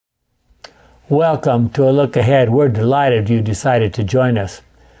Welcome to a look ahead. We're delighted you decided to join us.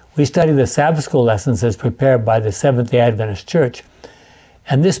 We study the Sabbath School lessons as prepared by the Seventh-day Adventist Church.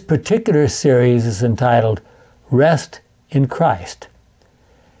 And this particular series is entitled Rest in Christ.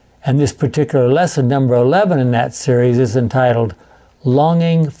 And this particular lesson, number 11 in that series, is entitled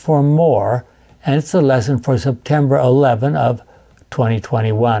Longing for More. And it's a lesson for September 11 of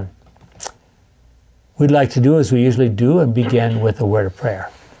 2021. We'd like to do as we usually do and begin with a word of prayer.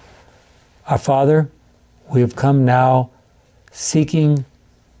 Our Father, we have come now seeking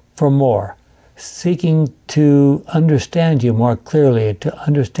for more, seeking to understand you more clearly, to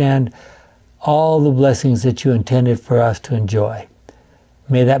understand all the blessings that you intended for us to enjoy.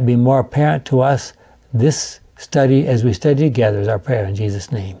 May that be more apparent to us this study, as we study together, is our prayer in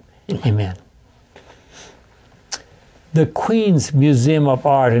Jesus' name. Amen. The Queen's Museum of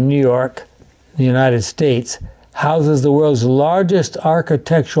Art in New York, the United States, houses the world's largest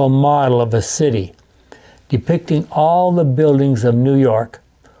architectural model of a city, depicting all the buildings of New York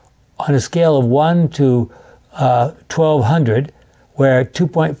on a scale of 1 to 1200, where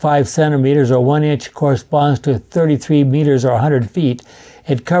 2.5 centimeters or 1 inch corresponds to 33 meters or 100 feet.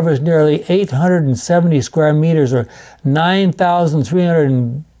 It covers nearly 870 square meters or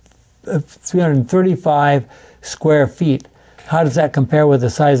 9,335 square feet. How does that compare with the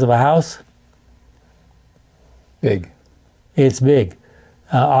size of a house? Big. It's big.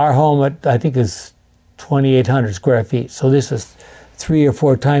 Our home, I think, is 2,800 square feet. So this is 3 or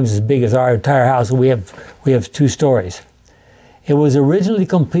 4 times as big as our entire house. We have 2 stories. It was originally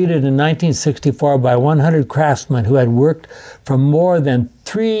completed in 1964 by 100 craftsmen who had worked for more than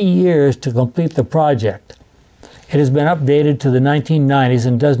 3 years to complete the project. It has been updated to the 1990s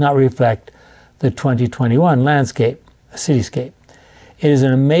and does not reflect the 2021 landscape, cityscape. It is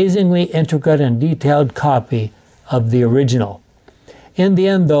an amazingly intricate and detailed copy of the original. In the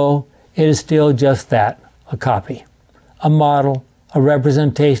end, though, it is still just that, a copy, a model, a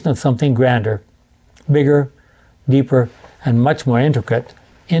representation of something grander, bigger, deeper, and much more intricate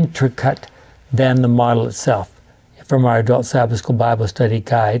than the model itself, from our Adult Sabbath School Bible Study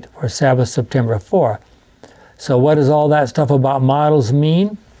Guide for Sabbath September 4. So what does all that stuff about models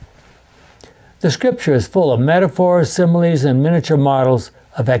mean? The Scripture is full of metaphors, similes, and miniature models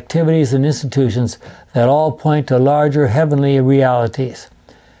of activities and institutions that all point to larger heavenly realities.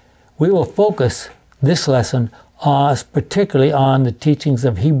 We will focus this lesson particularly on the teachings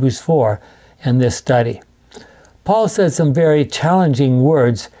of Hebrews 4 in this study. Paul said some very challenging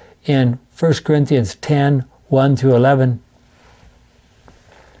words in 1 Corinthians 10, 1 through 11.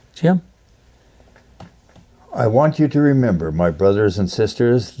 Jim? I want you to remember, my brothers and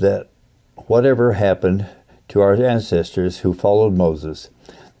sisters, that whatever happened to our ancestors who followed Moses,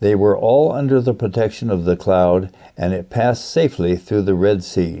 they were all under the protection of the cloud, and it passed safely through the Red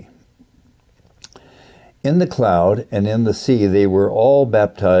Sea. In the cloud and in the sea they were all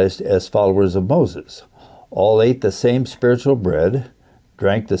baptized as followers of Moses. All ate the same spiritual bread,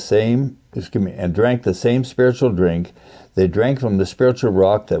 drank the same spiritual drink. They drank from the spiritual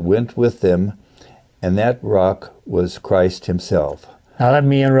rock that went with them, and that rock was Christ himself. Now let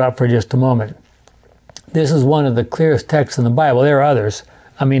me interrupt for just a moment. This is one of the clearest texts in the Bible. There are others,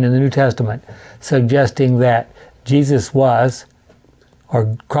 in the New Testament, suggesting that Jesus was,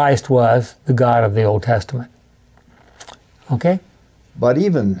 or Christ was, the God of the Old Testament. Okay? But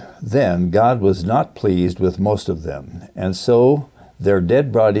even then, God was not pleased with most of them, and so their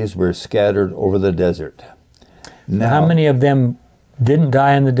dead bodies were scattered over the desert. Now, how many of them didn't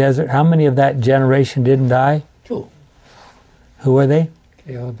die in the desert? How many of that generation didn't die? 2. Who were they?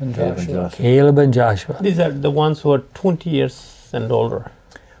 Caleb and Joshua. Caleb and Joshua. These are the ones who are 20 years and older.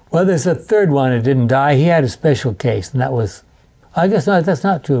 Well, there's a third one that didn't die. He had a special case, and that was, I guess not, that's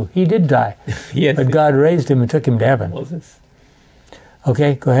not true. He did die. Yes. But God raised him and took him to heaven. Moses.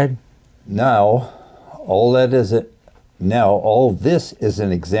 Okay, go ahead. Now, all this is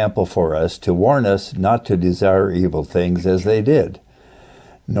an example for us to warn us not to desire evil things as they did,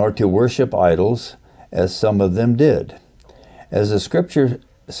 nor to worship idols as some of them did. As the Scripture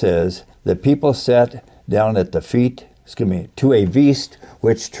says, the people sat down at the feet, to a feast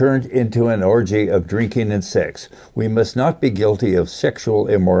which turned into an orgy of drinking and sex. We must not be guilty of sexual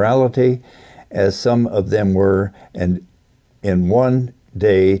immorality, as some of them were, and in one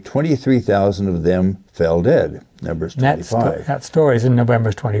day 23,000 of them fell dead. Numbers 25. That story is in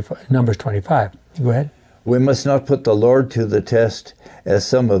Numbers 25. Go ahead. We must not put the Lord to the test, as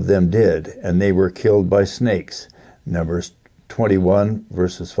some of them did, and they were killed by snakes. Numbers 21,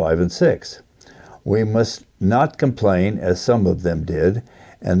 verses 5 and 6. We must not complain, as some of them did,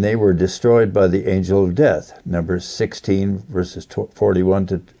 and they were destroyed by the angel of death. Numbers 16, verses 41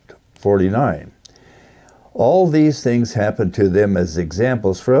 to 49. All these things happened to them as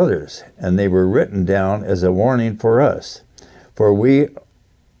examples for others, and they were written down as a warning for us. For we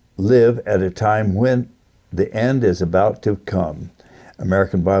live at a time when the end is about to come.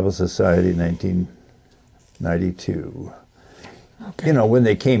 American Bible Society, 1992. Okay. You know, when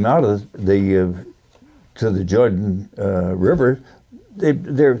they came out of to the Jordan River,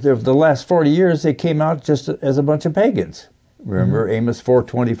 the last 40 years they came out just as a bunch of pagans. Remember Amos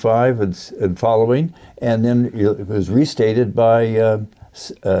 4:25 and following, and then it was restated by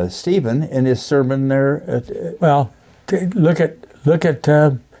Stephen in his sermon there. Well, look at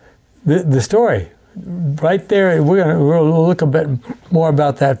the story right there. We'll look a bit more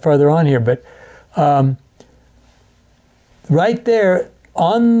about that further on here, but right there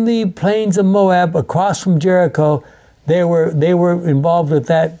on the plains of Moab, across from Jericho, they were involved with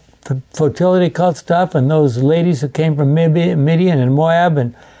that fertility cult stuff, and those ladies who came from Midian and Moab,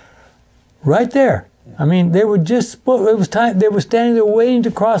 and right there. I mean, they were just, it was time, they were standing there waiting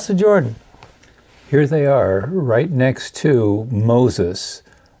to cross the Jordan. Here they are, right next to Moses,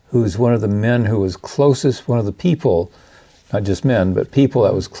 who's one of the men who was closest, one of the people, not just men, but people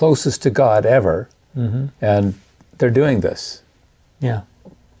that was closest to God ever, and they're doing this. Yeah.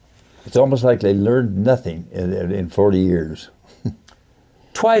 It's almost like they learned nothing in 40 years.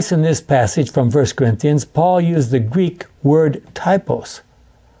 Twice in this passage from 1 Corinthians, Paul used the Greek word typos,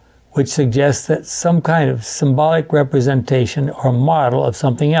 which suggests that some kind of symbolic representation or model of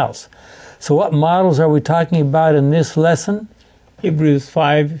something else. So what models are we talking about in this lesson? Hebrews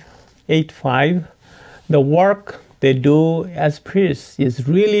 5:8-5. The work they do as priests is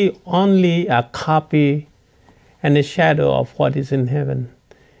really only a copy and a shadow of what is in heaven.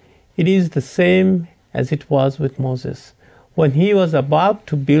 It is the same as it was with Moses. When he was about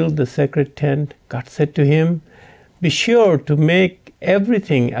to build the sacred tent, God said to him, "Be sure to make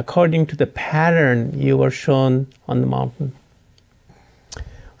everything according to the pattern you were shown on the mountain."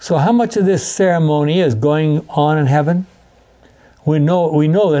 So how much of this ceremony is going on in heaven? We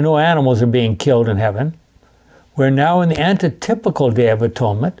know that no animals are being killed in heaven. We're now in the antitypical Day of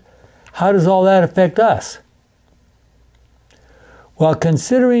Atonement. How does all that affect us? Well,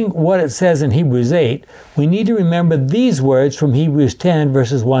 considering what it says in Hebrews 8, we need to remember these words from Hebrews 10,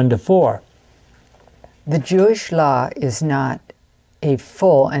 verses 1-4. The Jewish law is not a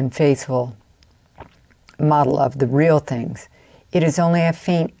full and faithful model of the real things. It is only a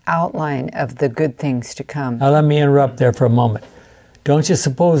faint outline of the good things to come. Now let me interrupt there for a moment. Don't you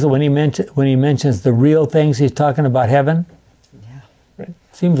suppose that when he mentions the real things, he's talking about heaven? Yeah. Right.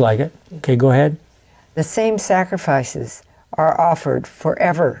 Seems like it. Okay, go ahead. The same sacrifices are offered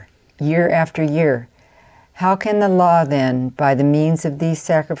forever, year after year. How can the law then, by the means of these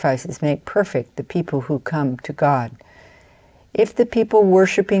sacrifices, make perfect the people who come to God? If the people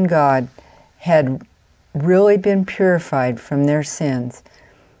worshiping God had really been purified from their sins,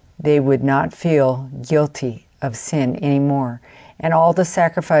 they would not feel guilty of sin anymore, and all the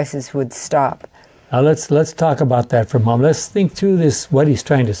sacrifices would stop. Now let's talk about that for a moment. Let's think through this, what he's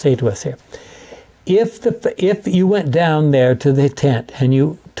trying to say to us here. If you went down there to the tent and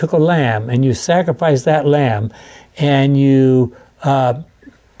you took a lamb and you sacrificed that lamb, and you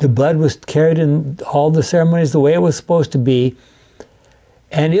the blood was carried in all the ceremonies the way it was supposed to be,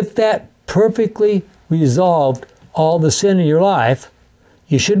 and if that perfectly resolved all the sin in your life,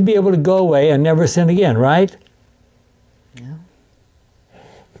 you should be able to go away and never sin again, right? Yeah.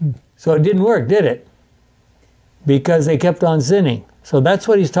 So it didn't work, did it? Because they kept on sinning. So that's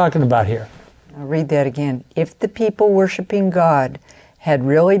what he's talking about here. I'll read that again. If the people worshiping God had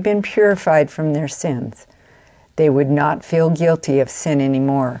really been purified from their sins, they would not feel guilty of sin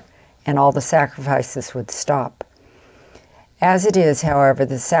anymore, and all the sacrifices would stop. As it is, however,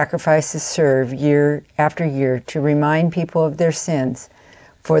 the sacrifices serve year after year to remind people of their sins,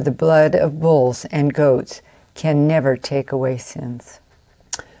 for the blood of bulls and goats can never take away sins.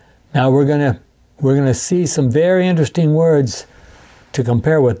 Now we're gonna see some very interesting words to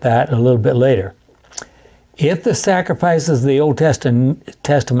compare with that a little bit later. If the sacrifices of the Old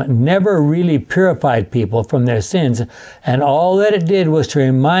Testament never really purified people from their sins, and all that it did was to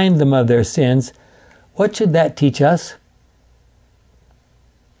remind them of their sins, what should that teach us?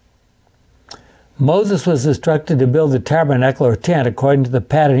 Moses was instructed to build a tabernacle or tent according to the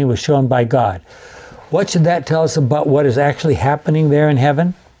pattern he was shown by God. What should that tell us about what is actually happening there in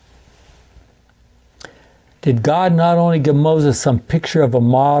heaven? Did God not only give Moses some picture of a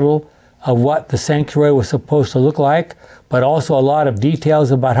model of what the sanctuary was supposed to look like, but also a lot of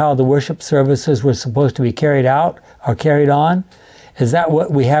details about how the worship services were supposed to be carried out or carried on? Is that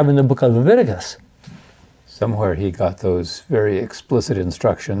what we have in the book of Leviticus? Somewhere he got those very explicit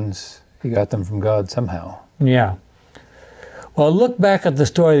instructions. He got them from God somehow. Yeah. Well, look back at the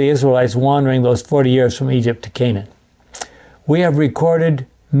story of the Israelites wandering those 40 years from Egypt to Canaan. We have recorded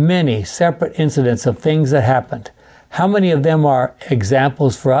many separate incidents of things that happened. How many of them are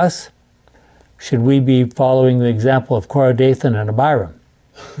examples for us? Should we be following the example of Korah, Dathan, and Abiram?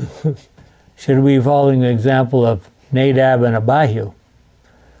 Should we be following the example of Nadab and Abihu?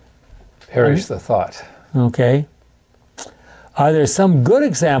 Perish the thought. Okay. Are there some good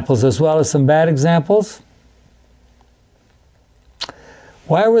examples as well as some bad examples?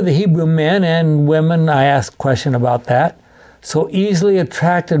 Why were the Hebrew men and women, I asked a question about that, so easily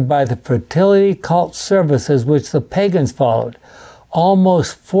attracted by the fertility cult services which the pagans followed?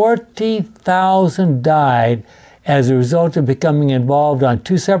 Almost 40,000 died as a result of becoming involved on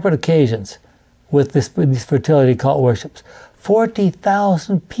 2 separate occasions with these fertility cult worships.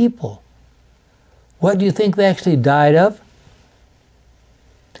 40,000 people. What do you think they actually died of?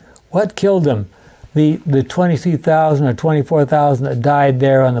 What killed them? The 23,000 or 24,000 that died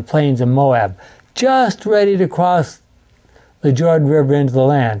there on the plains of Moab, just ready to cross the Jordan River into the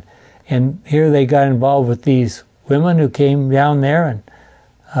land. And here they got involved with these women who came down there,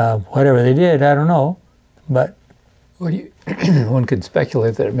 and whatever they did, I don't know. But Well, one could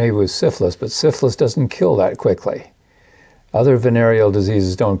speculate that it maybe was syphilis, but syphilis doesn't kill that quickly. Other venereal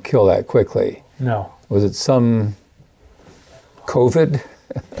diseases don't kill that quickly. no. Was it some COVID?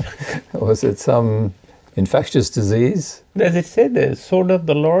 Was it some infectious disease? Does it say the sword of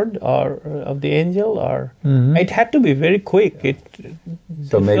the Lord or of the angel? Or it had to be very quick.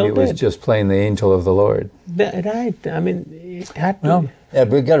 So maybe it was just plain the angel of the Lord. Right. I mean, it had to. Well, be. Yeah,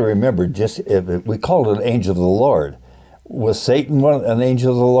 but we got to remember, if we called it an angel of the Lord. Was Satan an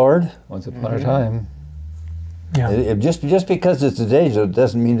angel of the Lord? Once upon a time. yeah. Just because it's an angel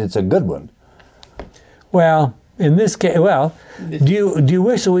doesn't mean it's a good one. Well, in this case, do you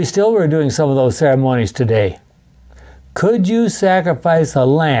wish that we still were doing some of those ceremonies today? Could you sacrifice a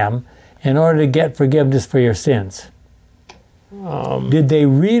lamb in order to get forgiveness for your sins? Did they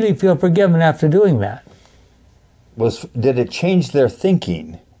really feel forgiven after doing that? Did it change their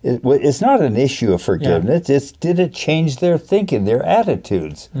thinking? It's not an issue of forgiveness. Yeah. It's did it change their thinking, their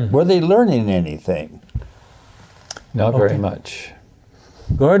attitudes? Were they learning anything? Not very much.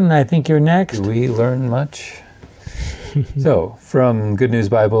 Gordon, I think you're next. Do we learn much? So, from Good News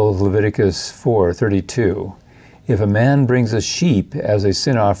Bible, Leviticus 4:32, if a man brings a sheep as a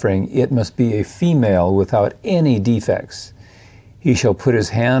sin offering, it must be a female without any defects. He shall put his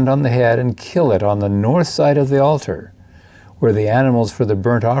hand on the head and kill it on the north side of the altar, where the animals for the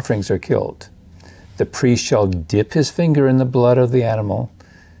burnt offerings are killed. The priest shall dip his finger in the blood of the animal,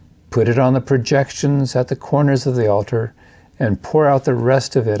 put it on the projections at the corners of the altar, and pour out the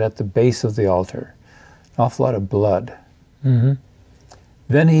rest of it at the base of the altar. An awful lot of blood.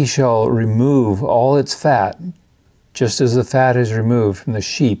 Then he shall remove all its fat, just as the fat is removed from the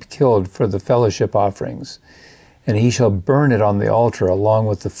sheep killed for the fellowship offerings. And he shall burn it on the altar along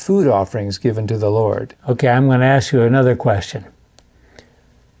with the food offerings given to the Lord. Okay, I'm going to ask you another question.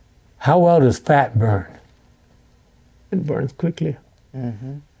 How well does fat burn? It burns quickly.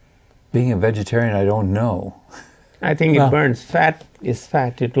 Being a vegetarian, I don't know. I think it burns. Fat is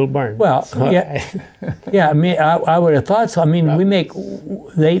fat. It will burn. Well, yeah. I mean, I would have thought so. I mean, we make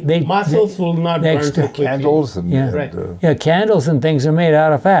muscles will not burn so quickly. Candles and yeah, candles and things are made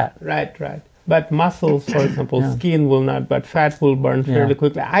out of fat. Right. But muscles, for example, skin will not, but fat will burn fairly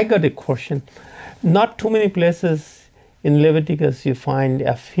quickly. I got a question. Not too many places in Leviticus you find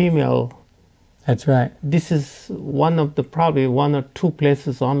a female. That's right. This is probably one or two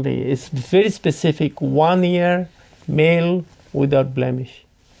places only. It's very specific. 1 year, male without blemish.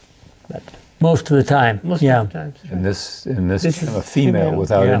 Most of the time. Most of the time. In this This is is a female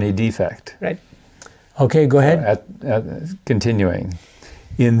without any defect. Right. Okay, go ahead. Continuing.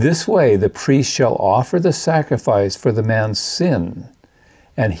 In this way, the priest shall offer the sacrifice for the man's sin,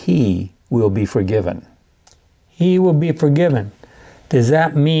 and he will be forgiven. He will be forgiven. Does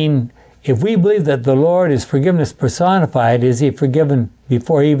that mean, if we believe that the Lord is forgiveness personified, is he forgiven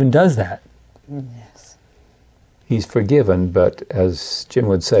before he even does that? Yes. He's forgiven, but as Jim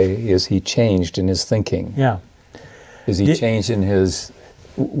would say, is he changed in his thinking? Yeah. Is he changed in his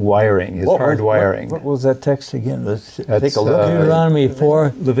wiring, his hard wiring? What was that text again? Let's take That's, a look. Deuteronomy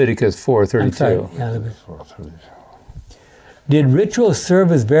 4. Leviticus 4:32. Did rituals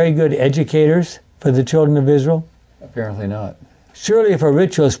serve as very good educators for the children of Israel? Apparently not. Surely if a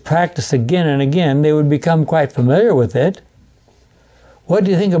ritual is practiced again and again, they would become quite familiar with it. What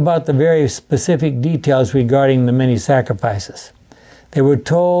do you think about the very specific details regarding the many sacrifices? They were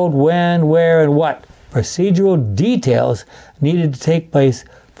told when, where, and what procedural details needed to take place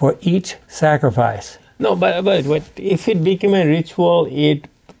for each sacrifice. No, but if it became a ritual, it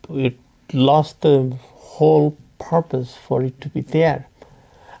lost the whole purpose for it to be there.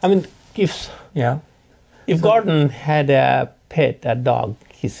 I mean, if Gordon had a pet, a dog,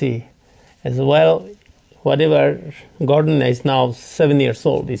 you see, as well, whatever, Gordon is now 7 years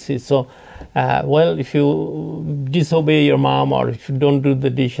old, you see, so, if you disobey your mom or if you don't do the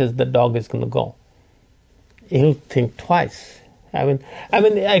dishes, the dog is going to go. He'll think twice. I mean,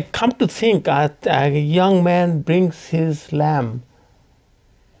 I come to think a young man brings his lamb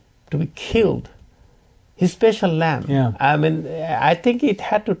to be killed, his special lamb. Yeah. I mean, I think it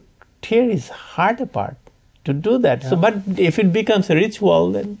had to tear his heart apart to do that. Yeah. So, but if it becomes a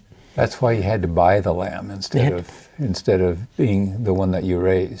ritual, then that's why you had to buy the lamb instead of being the one that you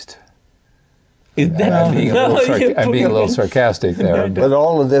raised. Is that I'm being a little sarcastic there. But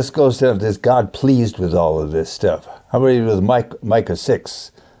all of this goes down, is God pleased with all of this stuff? How about with Micah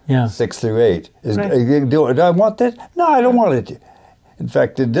 6, 6 through 8? Do I want that? No, I don't want it. In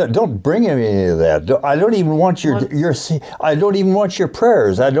fact, don't bring him any of that. I don't even want I don't even want your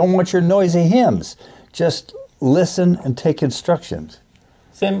prayers. I don't want your noisy hymns. Just listen and take instructions.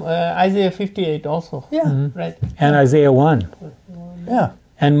 Same Isaiah 58 also. Yeah. Mm-hmm. Right. And Isaiah 1. Yeah.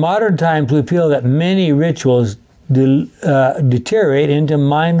 And modern times we feel that many rituals deteriorate into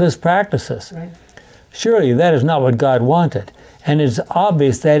mindless practices. Right. Surely that is not what God wanted. And it's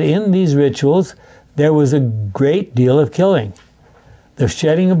obvious that in these rituals there was a great deal of killing. The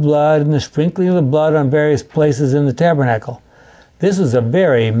shedding of blood and the sprinkling of the blood on various places in the tabernacle. This was a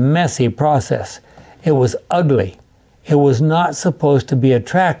very messy process. It was ugly. It was not supposed to be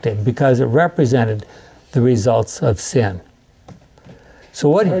attractive because it represented the results of sin.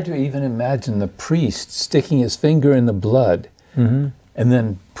 So it's hard to even imagine the priest sticking his finger in the blood and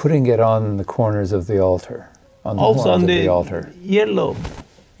then putting it on the corners of the altar, on the horns of the altar. Earlobe.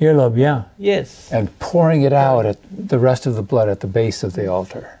 Earlobe, yeah. Yes. And pouring it out at the rest of the blood at the base of the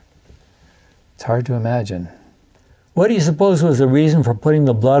altar. It's hard to imagine. What do you suppose was the reason for putting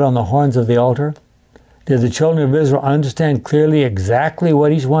the blood on the horns of the altar? Did the children of Israel understand clearly exactly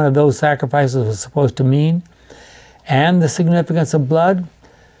what each one of those sacrifices was supposed to mean? And the significance of blood?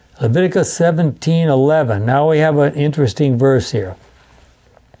 Leviticus 17:11. Now we have an interesting verse here.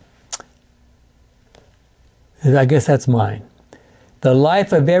 I guess that's mine. The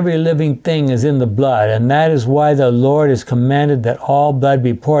life of every living thing is in the blood, and that is why the Lord has commanded that all blood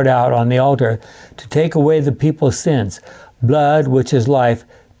be poured out on the altar to take away the people's sins. Blood, which is life,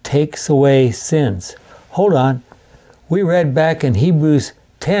 takes away sins. Hold on. We read back in Hebrews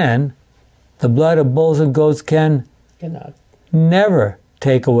 10, the blood of bulls and goats cannot never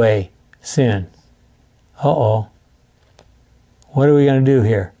take away sin. Uh-oh. What are we going to do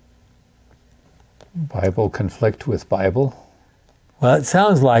here? Bible conflict with Bible? Well, it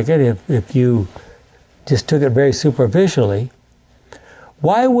sounds like it if you just took it very superficially.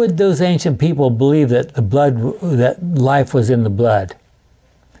 Why would those ancient people believe that that life was in the blood?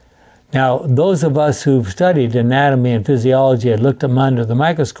 Now, those of us who've studied anatomy and physiology and looked at them under the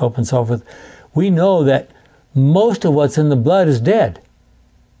microscope and so forth, we know that most of what's in the blood is dead.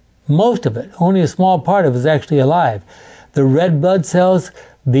 Most of it. Only a small part of it is actually alive. The red blood cells,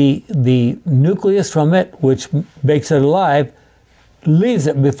 the nucleus from it, which makes it alive, leaves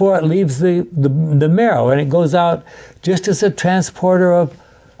it before it leaves the marrow, and it goes out just as a transporter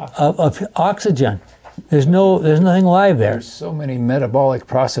of oxygen. There's nothing alive there. There's so many metabolic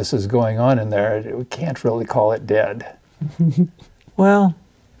processes going on in there, we can't really call it dead. Well,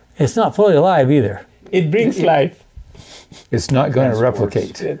 it's not fully alive either. It brings life. It's not going to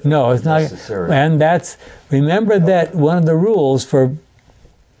replicate. No, it's not. And remember that one of the rules for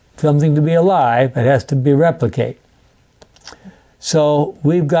something to be alive, it has to be replicate. So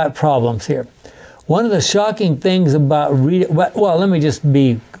we've got problems here. One of the shocking things about well, let me just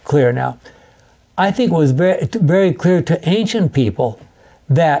be clear now. I think it was very, very clear to ancient people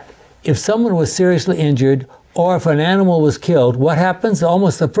that if someone was seriously injured or if an animal was killed, what happens?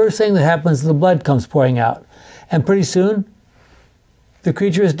 Almost the first thing that happens is the blood comes pouring out. And pretty soon, the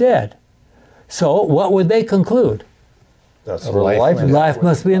creature is dead. So what would they conclude? That's where life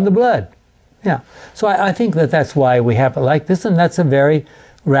must be in the blood. Yeah. So I think that's why we have it like this, and that's a very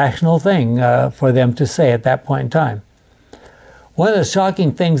rational thing for them to say at that point in time. One of the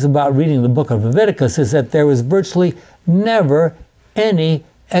shocking things about reading the book of Leviticus is that there was virtually never any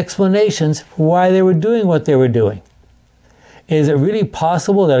explanations for why they were doing what they were doing. Is it really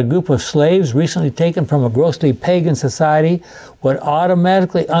possible that a group of slaves recently taken from a grossly pagan society would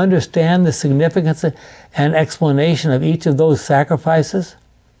automatically understand the significance and explanation of each of those sacrifices?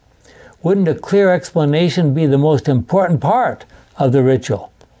 wouldn't a clear explanation be the most important part of the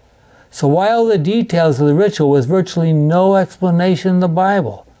ritual? So while the details of the ritual was virtually no explanation in the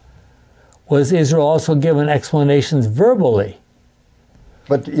Bible, was Israel also given explanations verbally?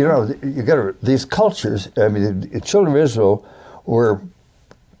 But you know, you got these cultures. I mean, the children of Israel were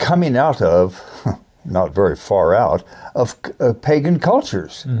coming out of, not very far out, of pagan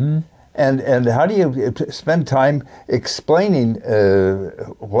cultures. Mm-hmm. And how do you spend time explaining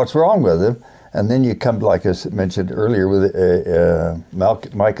what's wrong with them? And then you come, like I mentioned earlier, with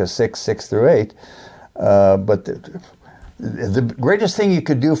Micah 6 through 8. But the greatest thing you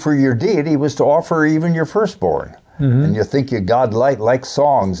could do for your deity was to offer even your firstborn. Mm-hmm. And you think God likes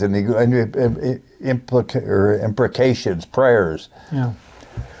songs and imprecations, prayers. Yeah.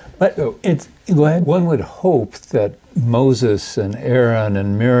 But go ahead. One would hope that Moses and Aaron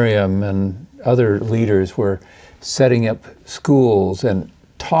and Miriam and other leaders were setting up schools and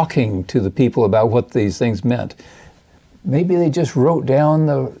talking to the people about what these things meant. Maybe they just wrote down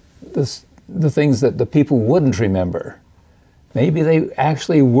the things that the people wouldn't remember. Maybe they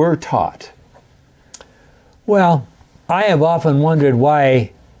actually were taught. Well, I have often wondered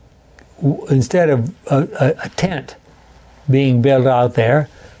why, instead of a tent being built out there,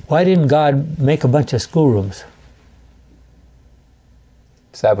 why didn't God make a bunch of schoolrooms?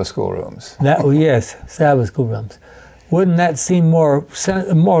 Sabbath school rooms. Yes, Sabbath school rooms. Wouldn't that seem more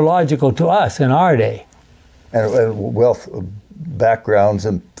logical to us in our day? And wealth backgrounds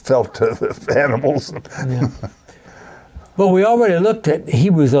and felt animals. Yeah. But we already looked at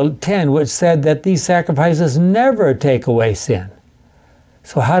Hebrews 10, which said that these sacrifices never take away sin.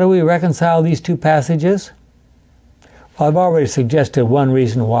 So how do we reconcile these two passages? Well, I've already suggested one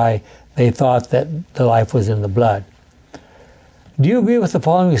reason why they thought that the life was in the blood. Do you agree with the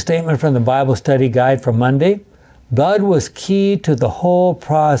following statement from the Bible Study Guide for Monday? Blood was key to the whole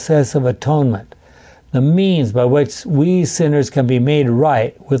process of atonement, the means by which we sinners can be made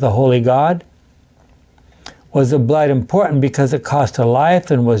right with a holy God. Was the blood important because it cost a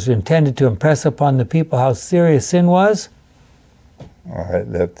life and was intended to impress upon the people how serious sin was? All right,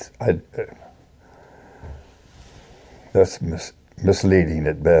 that's misleading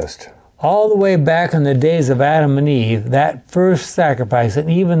at best. All the way back in the days of Adam and Eve, that first sacrifice, and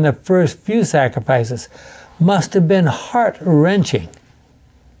even the first few sacrifices, must have been heart-wrenching.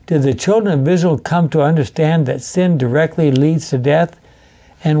 Did the children of Israel come to understand that sin directly leads to death?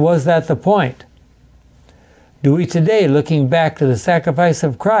 And was that the point? Do we today, looking back to the sacrifice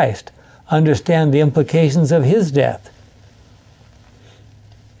of Christ, understand the implications of his death?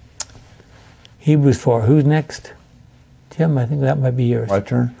 Hebrews 4. Who's next? Tim, I think that might be yours. My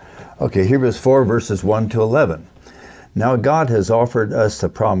turn? Okay, Hebrews 4, verses 1 to 11. Now God has offered us the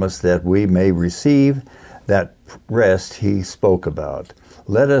promise that we may receive that rest he spoke about.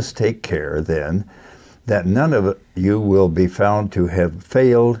 Let us take care, then, that none of you will be found to have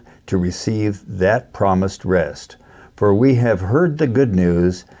failed to receive that promised rest. For we have heard the good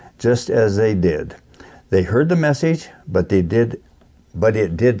news just as they did. They heard the message, but it did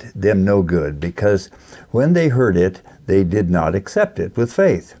them no good, because when they heard it, they did not accept it with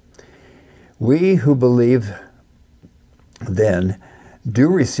faith. We who believe then do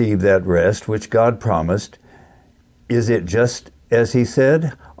receive that rest which God promised. Is it just as he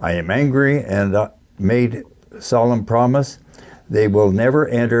said, I am angry and made solemn promise? They will never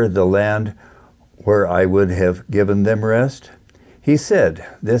enter the land where I would have given them rest. He said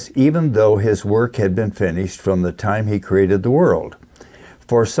this even though his work had been finished from the time he created the world.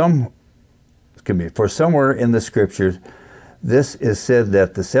 For somewhere in the scriptures, this is said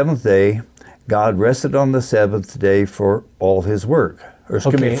that the seventh day God rested on the seventh day for all his work,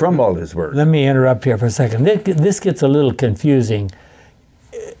 from all his work. Let me interrupt here for a second. This gets a little confusing,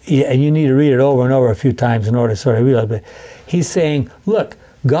 and you need to read it over and over a few times in order to sort of realize it. He's saying, look,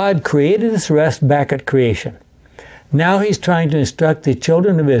 God created this rest back at creation. Now he's trying to instruct the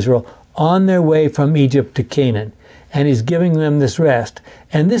children of Israel on their way from Egypt to Canaan, and he's giving them this rest.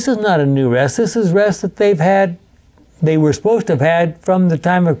 And this is not a new rest. This is rest that they were supposed to have had from the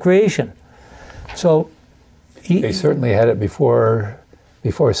time of creation. So they certainly had it before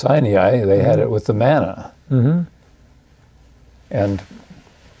Sinai. They had it with the manna. Mm-hmm. And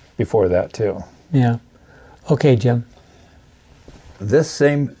before that too. Yeah. Okay, Jim. This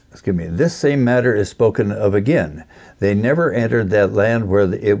same matter is spoken of again. They never entered that land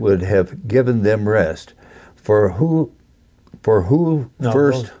where it would have given them rest. Those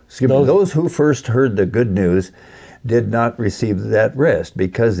who first heard the good news did not receive that rest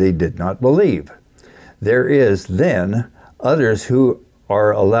because they did not believe. There is then others who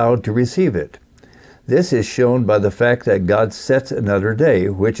are allowed to receive it. This is shown by the fact that God sets another day,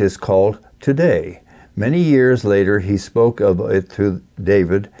 which is called today. Many years later, he spoke of it to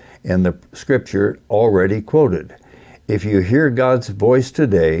David in the scripture already quoted. If you hear God's voice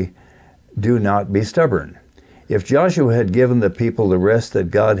today, do not be stubborn. If Joshua had given the people the rest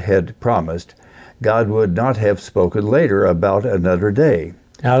that God had promised, God would not have spoken later about another day.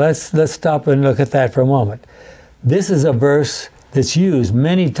 Now let's stop and look at that for a moment. This is a verse that's used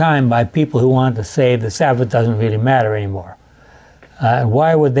many times by people who want to say the Sabbath doesn't really matter anymore.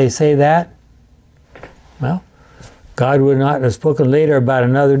 Why would they say that? Well, God would not have spoken later about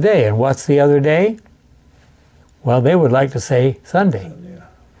another day. And what's the other day? Well, they would like to say Sunday.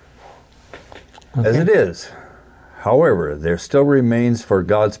 Okay. As it is. However, there still remains for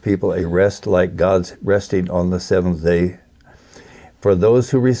God's people a rest like God's resting on the seventh day. For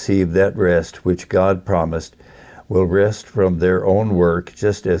those who receive that rest which God promised will rest from their own work,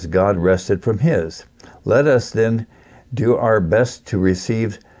 just as God rested from his. Let us then do our best to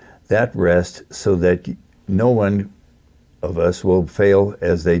receive that rest so that no one of us will fail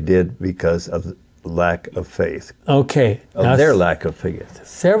as they did because of lack of faith. Okay. Of their lack of faith.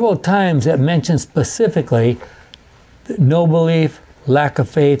 Several times it mentions specifically no belief, lack of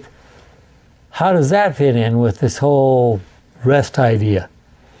faith. How does that fit in with this whole rest idea?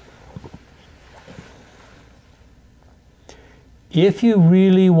 If you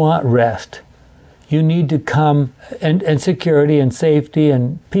really want rest, you need to come, and security and safety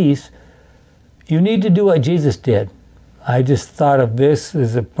and peace, you need to do what Jesus did. I just thought of this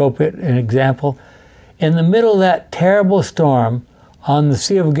as appropriate an example. In the middle of that terrible storm on the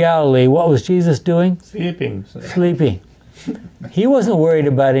Sea of Galilee, what was Jesus doing? Sleeping. Sleeping. He wasn't worried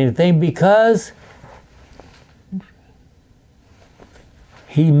about anything because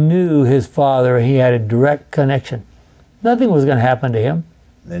he knew his Father. He had a direct connection. Nothing was going to happen to him.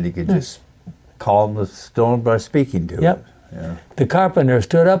 Then he could just calm the storm by speaking to it. Yeah. The carpenter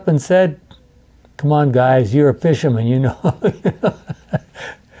stood up and said, "Come on, guys, you're a fisherman, you know."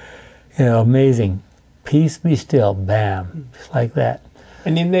 Amazing. Peace be still. Bam. Just like that.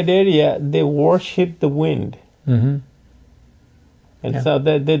 And in that area, they worshiped the wind. Mm-hmm. And so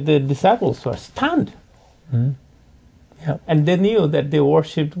the disciples were stunned. Mm-hmm. Yep. And they knew that they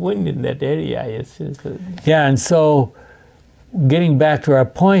worshipped wind in that area. Yes. Yeah, and so getting back to our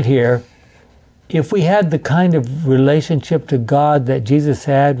point here, if we had the kind of relationship to God that Jesus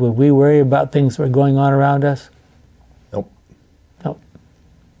had, would we worry about things that were going on around us? Nope. Nope.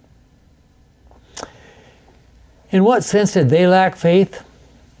 In what sense did they lack faith?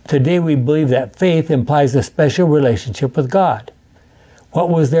 Today we believe that faith implies a special relationship with God. What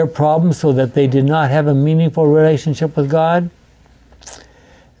was their problem so that they did not have a meaningful relationship with God?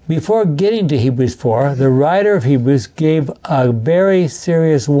 Before getting to Hebrews 4, the writer of Hebrews gave a very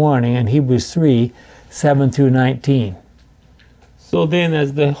serious warning in Hebrews 3, 7 through 19. So then,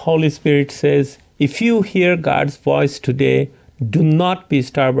 as the Holy Spirit says, if you hear God's voice today, do not be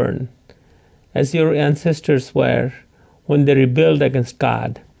stubborn, as your ancestors were when they rebelled against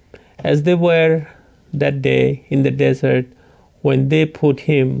God, as they were that day in the desert when they put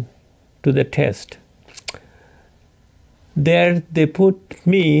him to the test. There they put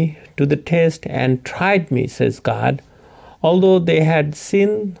me to the test and tried me, says God, although they had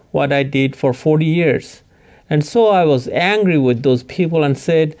seen what I did for 40 years. And so I was angry with those people and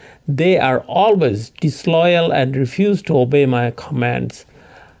said, they are always disloyal and refuse to obey my commands.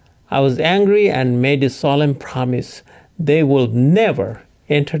 I was angry and made a solemn promise. They will never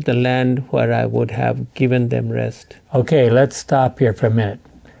enter the land where I would have given them rest. Okay, let's stop here for a minute.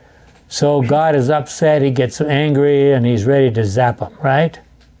 So God is upset, he gets angry, and he's ready to zap them, right?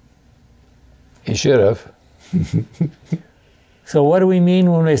 He should have. So what do we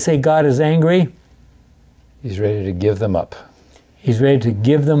mean when we say God is angry? He's ready to give them up. He's ready to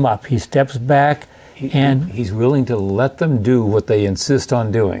give them up. He steps back and he's willing to let them do what they insist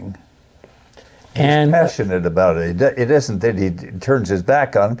on doing. He's passionate about it. It isn't that he turns his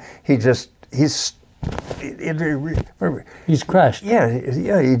back on them. He's crushed. He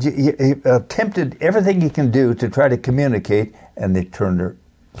attempted everything he can do to try to communicate, and they turn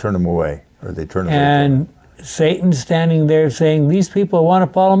him away, or they turn away. And Satan's standing there saying, these people want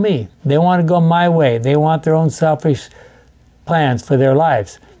to follow me. They want to go my way. They want their own selfish plans for their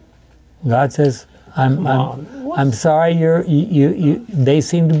lives. God says, I'm sorry. They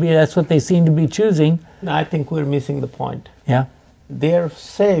seem to be. That's what they seem to be choosing. I think we're missing the point. Yeah. They're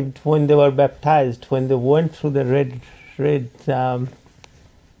saved when they were baptized, when they went through the Red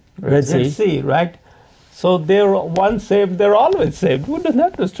Sea, right? So they're once saved, they're always saved. We don't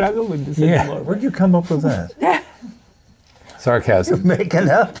have to struggle with this anymore. Where'd you come up with that? Sarcasm. Making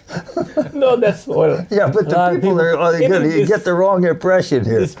up. No, that's well. Yeah, but the people are going to get the wrong impression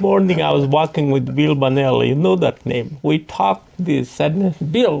here. This morning I was walking with Bill Bonelli. You know that name. We talked this, and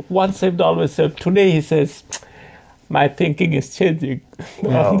Bill, once saved, always saved. Today he says, my thinking is changing.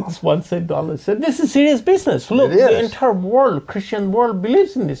 This once saved, always saved. This is serious business. Look, the entire world, Christian world,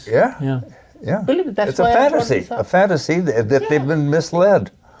 believes in this. Yeah. Believe that's it's a fantasy that they've been misled.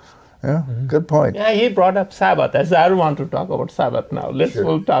 Yeah, good point. Yeah, he brought up Sabbath. I said, I don't want to talk about Sabbath now.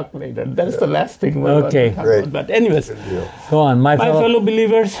 We'll talk later. That's the last thing we're going to talk about. But anyways, go on, my fellow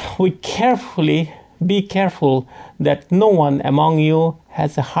believers, be careful that no one among you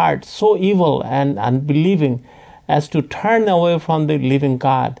has a heart so evil and unbelieving as to turn away from the living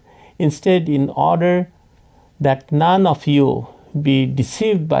God. Instead, in order that none of you be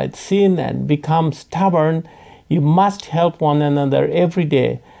deceived by sin and become stubborn, you must help one another every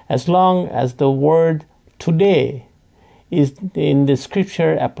day, as long as the word today is in the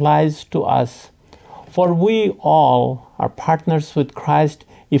scripture applies to us. For we all are partners with Christ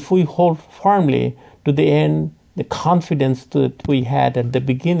if we hold firmly to the end the confidence that we had at the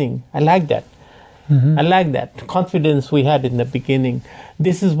beginning. I like that. I like that confidence we had in the beginning.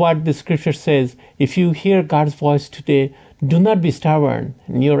 This is what the scripture says. If you hear God's voice today, do not be stubborn,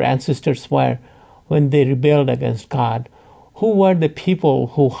 and your ancestors were when they rebelled against God. Who were the people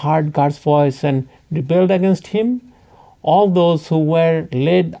who heard God's voice and rebelled against him? All those who were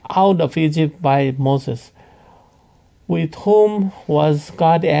led out of Egypt by Moses. With whom was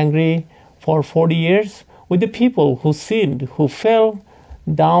God angry for 40 years? With the people who sinned, who fell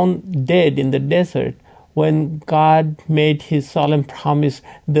down dead in the desert when God made his solemn promise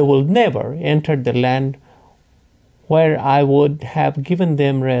they will never enter the land where I would have given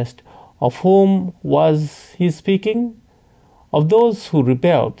them rest. Of whom was he speaking? Of those who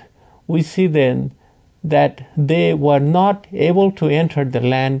rebelled. We see then that they were not able to enter the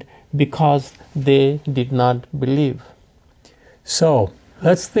land because they did not believe. So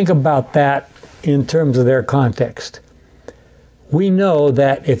let's think about that in terms of their context. We know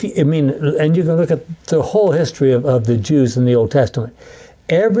that and you can look at the whole history of the Jews in the Old Testament.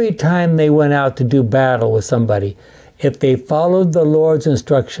 Every time they went out to do battle with somebody, if they followed the Lord's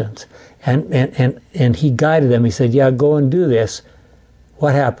instructions and he guided them, he said, yeah, go and do this,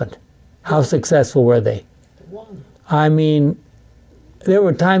 what happened? How successful were they? I mean, there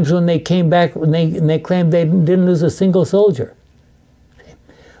were times when they came back and they claimed they didn't lose a single soldier.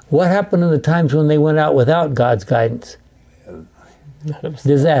 What happened in the times when they went out without God's guidance?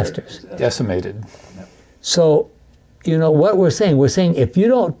 Disasters. Decimated. So, what we're saying if you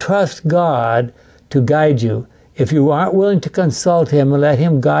don't trust God to guide you, if you aren't willing to consult him and let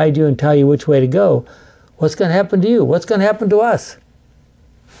him guide you and tell you which way to go, what's going to happen to you? What's going to happen to us?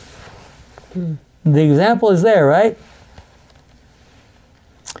 The example is there, right?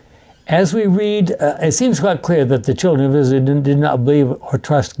 As we read, it seems quite clear that the children of Israel did not believe or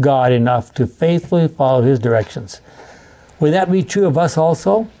trust God enough to faithfully follow his directions. Would that be true of us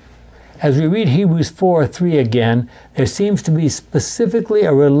also? As we read Hebrews 4:3 again, there seems to be specifically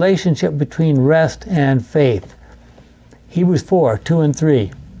a relationship between rest and faith. Hebrews 4:2 and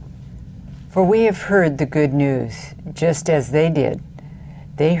 3. For we have heard the good news, just as they did.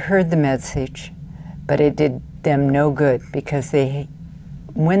 They heard the message, but it did them no good, because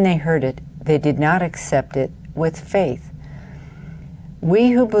when they heard it, they did not accept it with faith.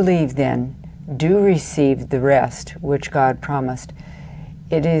 We who believe then do receive the rest which God promised.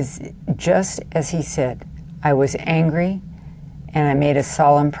 It is just as he said, I was angry and I made a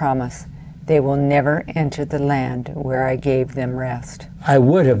solemn promise. They will never enter the land where I gave them rest. I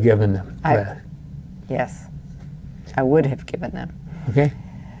would have given them rest. Yes, I would have given them. Okay.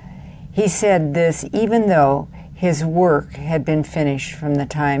 He said this even though his work had been finished from the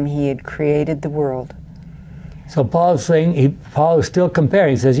time he had created the world. So Paul is still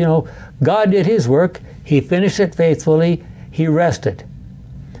comparing. He says, God did his work. He finished it faithfully. He rested.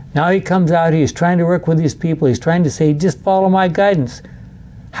 Now he comes out. He's trying to work with these people. He's trying to say, just follow my guidance.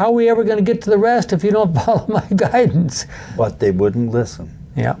 How are we ever going to get to the rest if you don't follow my guidance? But they wouldn't listen.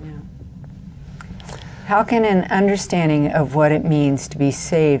 Yeah. How can an understanding of what it means to be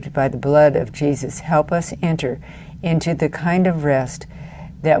saved by the blood of Jesus help us enter into the kind of rest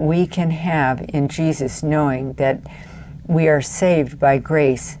that we can have in Jesus, knowing that we are saved by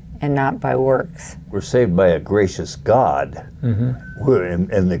grace and not by works? We're saved by a gracious God.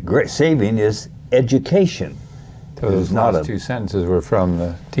 Mm-hmm. And the saving is education. So those last two sentences were from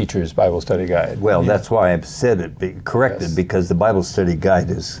the teacher's Bible study guide. Well, that's why I've said it, corrected, because the Bible study guide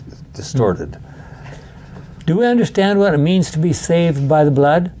is distorted. Do we understand what it means to be saved by the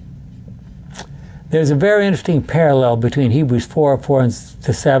blood? There's a very interesting parallel between Hebrews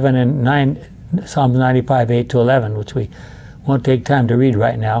 4:4-7 and 9, Psalms 95, 8-11, which we won't take time to read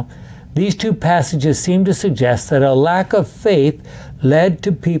right now. These two passages seem to suggest that a lack of faith led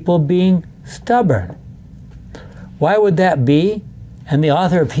to people being stubborn. Why would that be? And the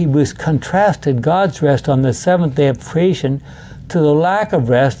author of Hebrews contrasted God's rest on the seventh day of creation to the lack of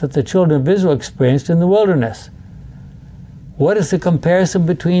rest that the children of Israel experienced in the wilderness. What is the comparison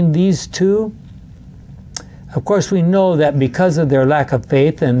between these two? Of course, we know that because of their lack of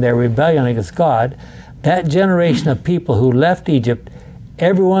faith and their rebellion against God, that generation of people who left Egypt,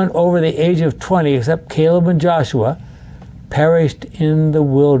 everyone over the age of 20 except Caleb and Joshua, perished in the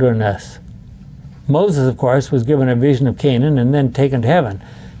wilderness. Moses, of course, was given a vision of Canaan and then taken to heaven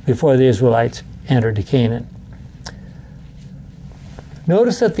before the Israelites entered to Canaan.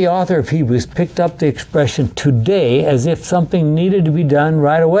 Notice that the author of Hebrews picked up the expression today as if something needed to be done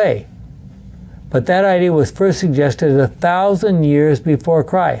right away. But that idea was first suggested 1,000 years before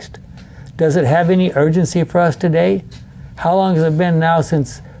Christ. Does it have any urgency for us today? How long has it been now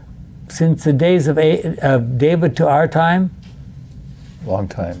since the days of David to our time? Long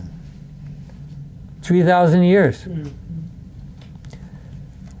time. 3,000 years.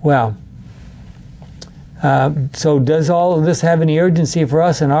 Well, so does all of this have any urgency for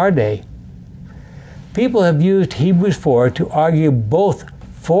us in our day? People have used Hebrews 4 to argue both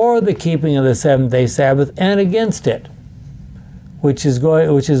for the keeping of the seventh-day Sabbath and against it, which is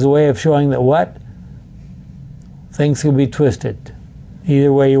a way of showing that what? Things can be twisted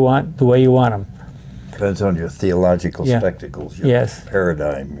either way you want, the way you want them. Depends on your theological spectacles, your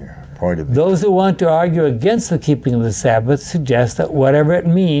paradigm, your point of view. Those who want to argue against the keeping of the Sabbath suggest that whatever it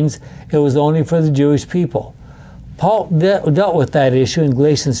means, it was only for the Jewish people. Paul dealt with that issue in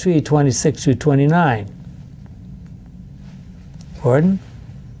Galatians 3:26-29. Gordon?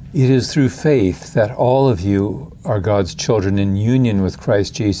 It is through faith that all of you are God's children in union with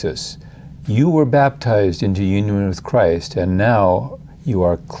Christ Jesus. You were baptized into union with Christ, and now you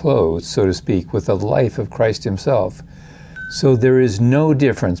are clothed, so to speak, with the life of Christ himself. So there is no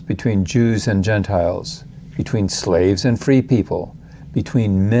difference between Jews and Gentiles, between slaves and free people,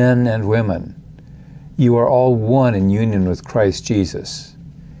 between men and women. You are all one in union with Christ Jesus.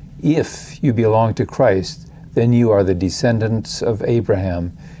 If you belong to Christ, then you are the descendants of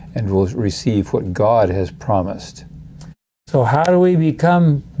Abraham and will receive what God has promised. So how do we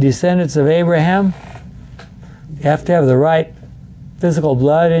become descendants of Abraham? You have to have the right physical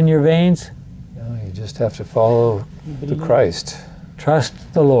blood in your veins. No, you just have to follow the Christ. Trust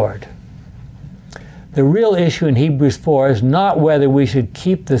the Lord. The real issue in Hebrews 4 is not whether we should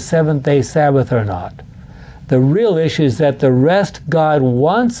keep the seventh-day Sabbath or not. The real issue is that the rest God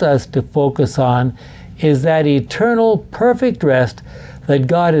wants us to focus on is that eternal, perfect rest that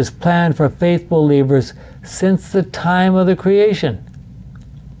God has planned for faithful believers since the time of the creation.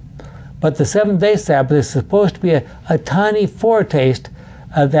 But the seventh-day Sabbath is supposed to be a tiny foretaste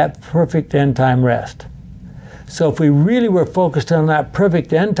of that perfect end-time rest. So if we really were focused on that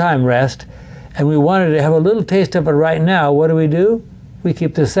perfect end-time rest, and we wanted to have a little taste of it right now, what do? We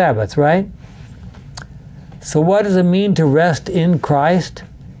keep the Sabbath, right? So what does it mean to rest in Christ?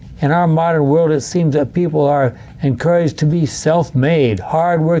 In our modern world, it seems that people are encouraged to be self-made,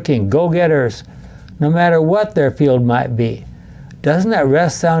 hard-working, go-getters, no matter what their field might be. Doesn't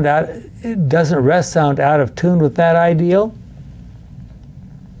rest sound out of tune with that ideal?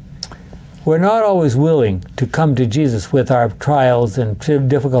 We're not always willing to come to Jesus with our trials and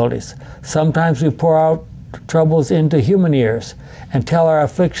difficulties. Sometimes we pour out troubles into human ears and tell our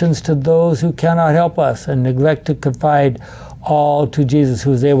afflictions to those who cannot help us and neglect to confide all to Jesus,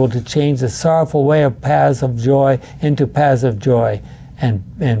 who is able to change the sorrowful way of paths of joy into paths of joy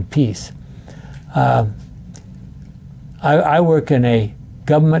and peace. I work in a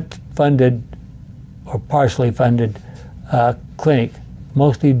government-funded or partially funded clinic,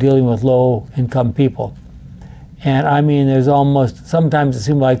 mostly dealing with low-income people. And I mean, sometimes it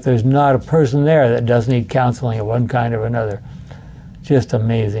seems like there's not a person there that doesn't need counseling of one kind or another. Just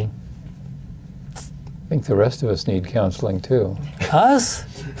amazing. I think the rest of us need counseling too. Us?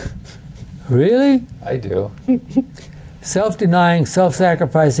 Really? I do. Self-denying,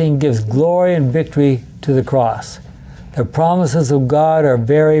 self-sacrificing gives glory and victory to the cross. The promises of God are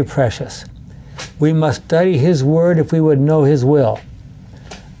very precious. We must study His Word if we would know His will.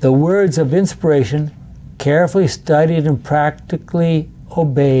 The words of inspiration, carefully studied and practically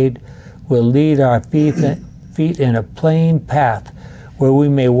obeyed, will lead our feet in a plain path where we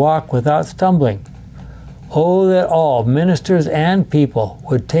may walk without stumbling. Oh, that all ministers and people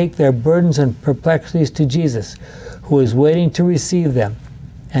would take their burdens and perplexities to Jesus, who is waiting to receive them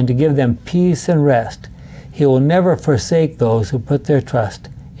and to give them peace and rest. He will never forsake those who put their trust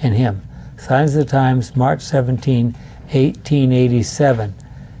in him. Signs of the Times, March 17, 1887.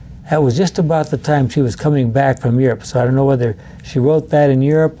 That was just about the time she was coming back from Europe. So I don't know whether she wrote that in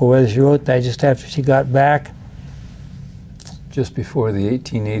Europe or whether she wrote that just after she got back. Just before the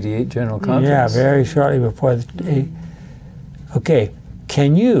 1888 General Conference. Yeah, very shortly before the... Okay,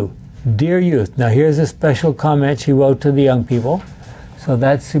 can you, dear youth, now here's a special comment she wrote to the young people, so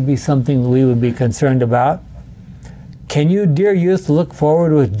that should be something we would be concerned about. Can you, dear youth, look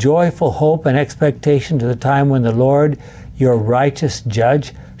forward with joyful hope and expectation to the time when the Lord, your righteous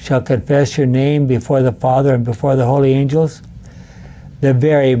judge, shall confess your name before the Father and before the holy angels? The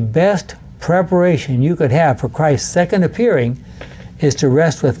very best preparation you could have for Christ's second appearing is to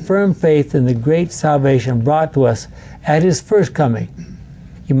rest with firm faith in the great salvation brought to us at his first coming.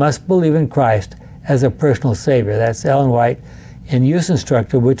 You must believe in Christ as a personal Savior. That's Ellen White in Youth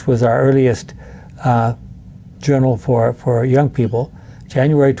Instructor, which was our earliest journal for young people,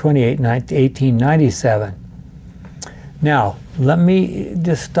 January 28, 1897. Now, let me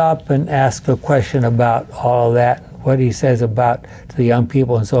just stop and ask a question about all of that, what he says about to the young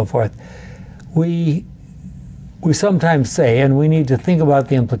people and so forth. We sometimes say, and we need to think about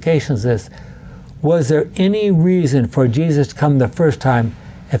the implications of this, was there any reason for Jesus to come the first time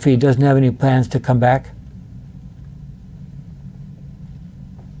if he doesn't have any plans to come back?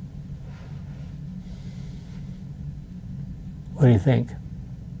 What do you think?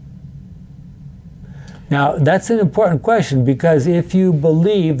 Now, that's an important question, because if you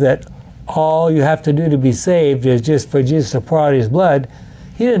believe that all you have to do to be saved is just for Jesus to pour out his blood,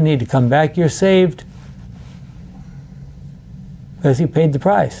 he didn't need to come back. You're saved because he paid the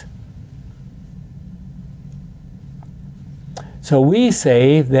price. So we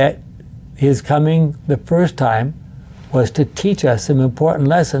say that his coming the first time was to teach us some important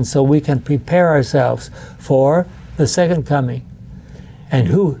lessons so we can prepare ourselves for the second coming. And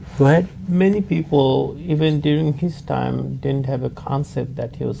who? Go ahead. Many people, even during his time, didn't have a concept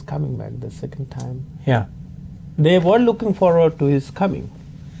that he was coming back the second time. Yeah. They were looking forward to his coming,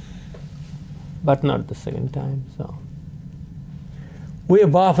 but not the second time. So we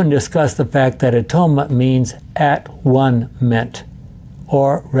have often discussed the fact that atonement means at one-ment,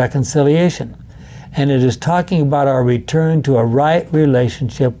 or reconciliation. And it is talking about our return to a right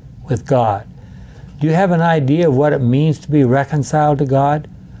relationship with God. Do you have an idea of what it means to be reconciled to God?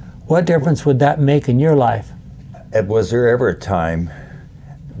 What difference would that make in your life? Was there ever a time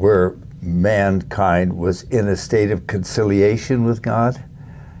where mankind was in a state of conciliation with God?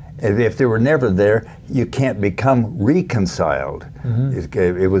 And if they were never there, you can't become reconciled. Mm-hmm.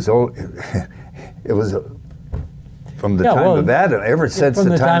 It was from the time of Adam, ever since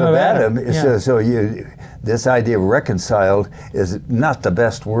the time of Adam. Yeah. So this idea of reconciled is not the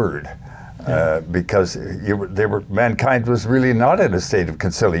best word. Because mankind was really not in a state of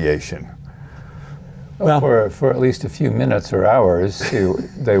conciliation. Well, for at least a few minutes or hours,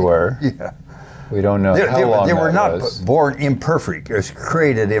 they were. Yeah. We don't know how long they were not was. born imperfect. It was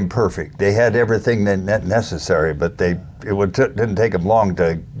created imperfect. They had everything necessary, but didn't take them long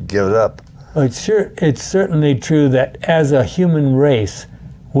to give it up. Well, it's certainly true that as a human race,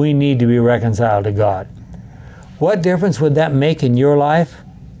 we need to be reconciled to God. What difference would that make in your life?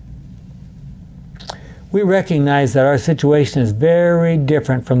 We recognize that our situation is very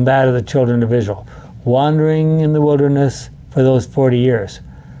different from that of the children of Israel, wandering in the wilderness for those 40 years.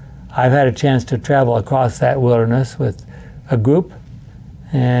 I've had a chance to travel across that wilderness with a group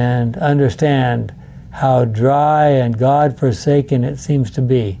and understand how dry and God-forsaken it seems to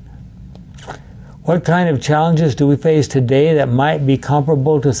be. What kind of challenges do we face today that might be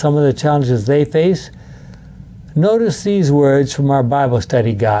comparable to some of the challenges they face? Notice these words from our Bible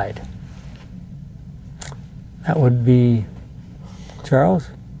study guide. That would be Charles.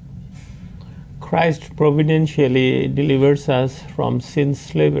 Christ providentially delivers us from sin's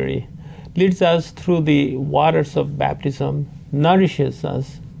slavery, leads us through the waters of baptism, nourishes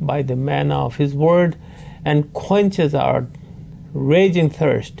us by the manna of his word, and quenches our raging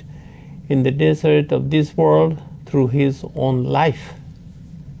thirst in the desert of this world through his own life.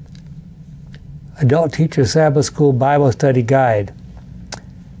 Adult Teacher Sabbath School Bible Study Guide.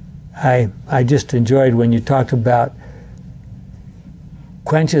 I just enjoyed when you talked about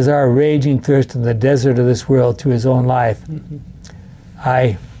quenches our raging thirst in the desert of this world through his own life. Mm-hmm.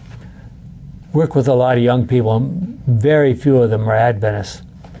 I work with a lot of young people, and very few of them are Adventists.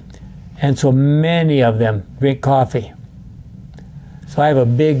 And so many of them drink coffee. So I have a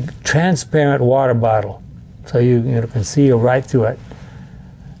big transparent water bottle, so you can see right through it.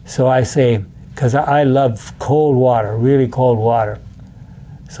 So I say, because I love cold water, really cold water.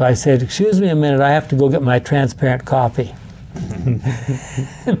 So I said, excuse me a minute, I have to go get my transparent coffee. And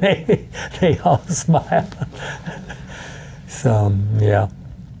they all smiled. So, yeah.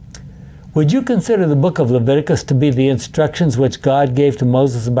 Would you consider the book of Leviticus to be the instructions which God gave to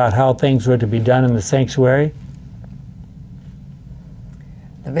Moses about how things were to be done in the sanctuary?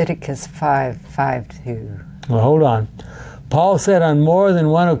 Leviticus 5:5-2. Well, hold on. Paul said on more than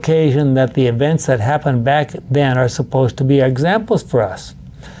one occasion that the events that happened back then are supposed to be examples for us.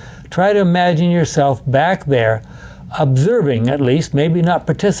 Try to imagine yourself back there, observing at least, maybe not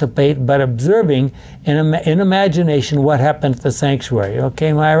participate, but observing in imagination what happened at the sanctuary.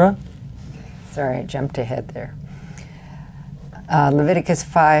 Okay, Myra? Sorry, I jumped ahead there. Leviticus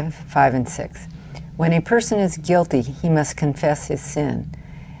 5:5-6. When a person is guilty, he must confess his sin.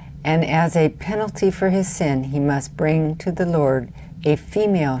 And as a penalty for his sin, he must bring to the Lord a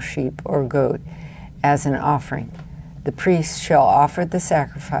female sheep or goat as an offering. The priest shall offer the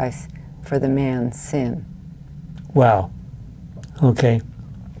sacrifice for the man's sin. Wow. Okay.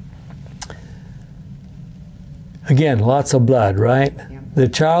 Again, lots of blood, right? Yeah. The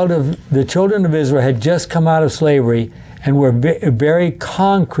children of Israel had just come out of slavery and were very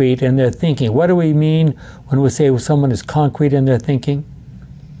concrete in their thinking. What do we mean when we say someone is concrete in their thinking?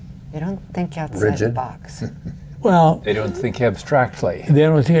 They don't think outside the box. Well, They don't think abstractly. they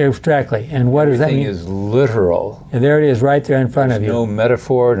don't think abstractly. And what does that Everything mean? is literal. And there it is right there in front of you. No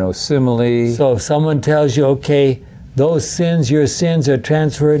metaphor, no simile. So if someone tells you, okay, those sins, your sins are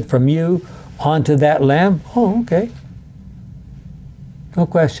transferred from you onto that lamb, oh, okay. No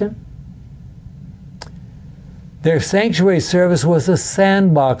question. Their sanctuary service was a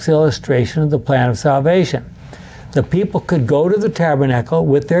sandbox illustration of the plan of salvation. The people could go to the tabernacle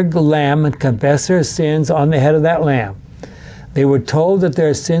with their lamb and confess their sins on the head of that lamb. They were told that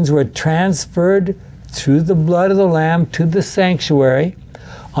their sins were transferred through the blood of the lamb to the sanctuary.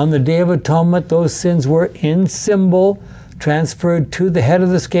 On the Day of Atonement, those sins were in symbol transferred to the head of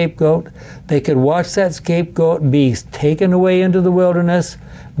the scapegoat. They could watch that scapegoat be taken away into the wilderness,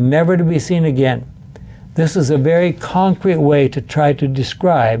 never to be seen again. This is a very concrete way to try to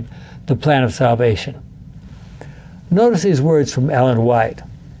describe the plan of salvation. Notice these words from Ellen White.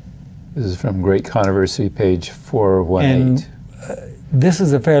 This is from Great Controversy, page 418. And this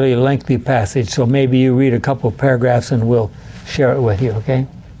is a fairly lengthy passage, so maybe you read a couple of paragraphs and we'll share it with you, okay?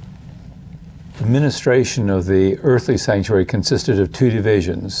 The ministration of the earthly sanctuary consisted of two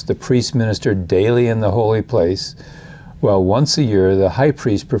divisions. The priest ministered daily in the holy place, while once a year the high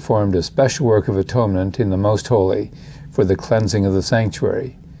priest performed a special work of atonement in the most holy for the cleansing of the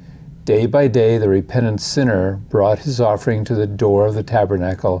sanctuary. Day by day the repentant sinner brought his offering to the door of the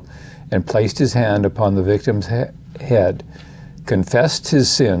tabernacle and placed his hand upon the victim's head, confessed his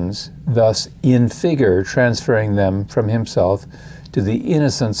sins, thus in figure transferring them from himself to the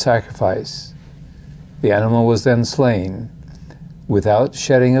innocent sacrifice. The animal was then slain. Without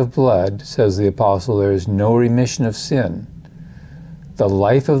shedding of blood, says the apostle, there is no remission of sin. The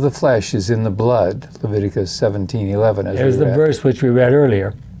life of the flesh is in the blood, Leviticus 17:11. There's the verse which we read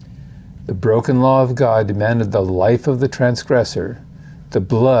earlier. The broken law of God demanded the life of the transgressor, the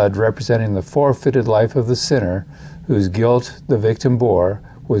blood representing the forfeited life of the sinner, whose guilt the victim bore,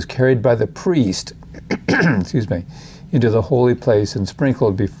 was carried by the priest excuse me, into the holy place and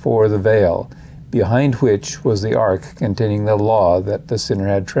sprinkled before the veil, behind which was the ark containing the law that the sinner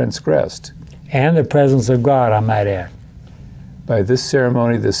had transgressed. And the presence of God, I might add. By this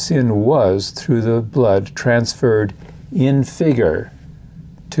ceremony, the sin was, through the blood, transferred in figure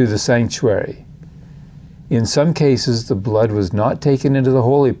to the sanctuary. In some cases, the blood was not taken into the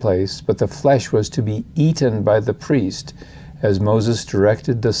holy place, but the flesh was to be eaten by the priest, as Moses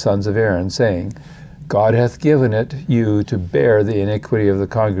directed the sons of Aaron, saying, God hath given it you to bear the iniquity of the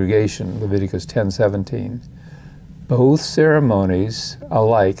congregation, Leviticus 10:17. Both ceremonies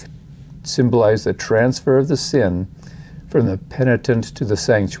alike symbolize the transfer of the sin from the penitent to the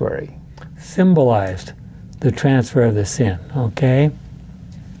sanctuary. Symbolized the transfer of the sin, okay?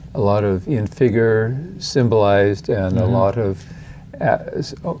 A lot of in figure symbolized and a lot of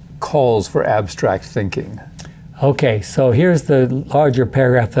calls for abstract thinking. Okay, so here's the larger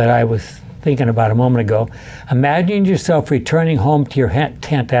paragraph that I was thinking about a moment ago. Imagine yourself returning home to your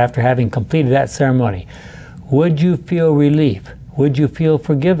tent after having completed that ceremony. Would you feel relief? Would you feel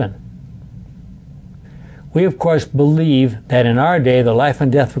forgiven? We, of course, believe that in our day, the life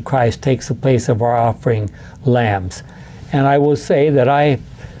and death of Christ takes the place of our offering lambs. And I will say that I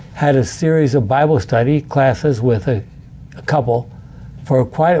had a series of Bible study classes with a couple for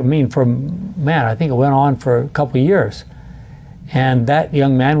I think it went on for a couple of years. And that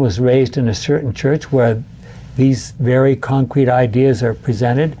young man was raised in a certain church where these very concrete ideas are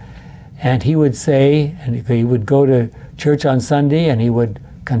presented. And he would say, and he would go to church on Sunday and he would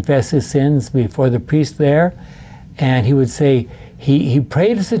confess his sins before the priest there. And he would say, he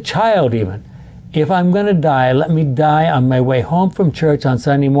prayed as a child even, if I'm going to die, let me die on my way home from church on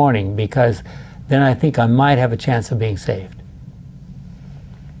Sunday morning, because then I think I might have a chance of being saved.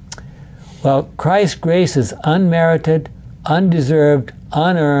 Well, Christ's grace is unmerited, undeserved,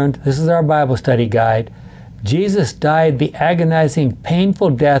 unearned. This is our Bible study guide. Jesus died the agonizing,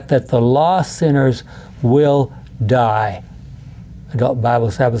 painful death that the lost sinners will die. Adult Bible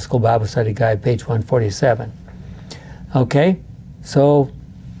Sabbath School Bible Study Guide, page 147. Okay, so,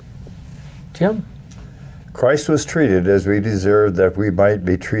 Jim? Christ was treated as we deserve, that we might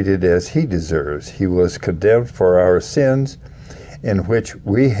be treated as he deserves. He was condemned for our sins, in which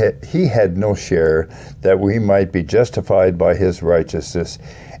he had no share, that we might be justified by his righteousness,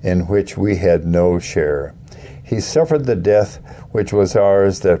 in which we had no share. He suffered the death which was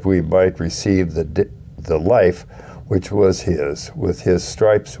ours, that we might receive the life which was his. With his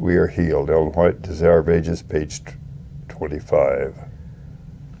stripes we are healed. Ellen White, Desire of Ages, page 25.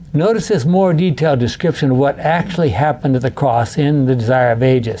 Notice this more detailed description of what actually happened at the cross in the Desire of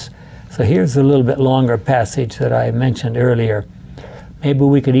Ages. So here's a little bit longer passage that I mentioned earlier. Maybe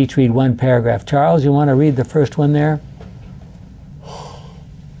we could each read one paragraph. Charles, you want to read the first one there?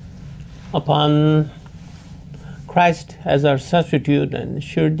 Upon Christ as our substitute and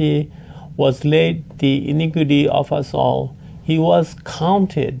surety was laid the iniquity of us all. He was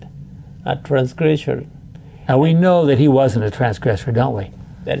counted a transgressor. Now we know that he wasn't a transgressor, don't we?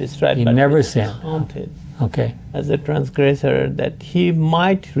 That is right. He but never he was sinned. counted Okay. as a transgressor, that he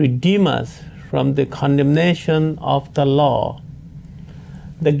might redeem us from the condemnation of the law.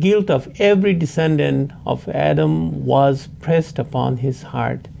 The guilt of every descendant of Adam was pressed upon his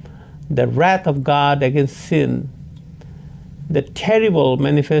heart. The wrath of God against sin, the terrible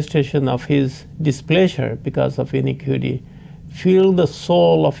manifestation of his displeasure because of iniquity, filled the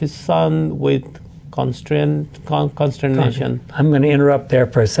soul of his Son with consternation. I'm going to interrupt there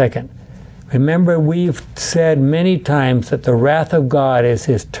for a second. Remember, we've said many times that the wrath of God is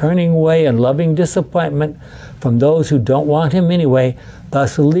his turning away and loving disappointment from those who don't want him anyway,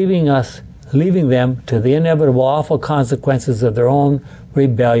 thus leaving them to the inevitable awful consequences of their own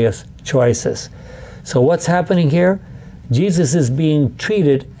rebellious choices. So what's happening here? Jesus is being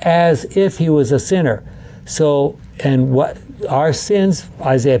treated as if he was a sinner. So, and what our sins,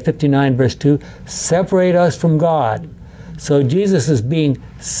 Isaiah 59 verse 2, separate us from God. So Jesus is being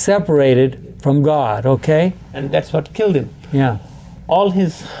separated from God, okay? And that's what killed him. Yeah. All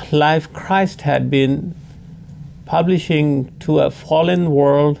his life, Christ had been publishing to a fallen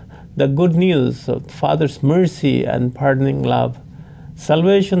world the good news of the Father's mercy and pardoning love.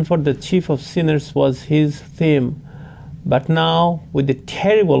 Salvation for the chief of sinners was his theme. But now, with the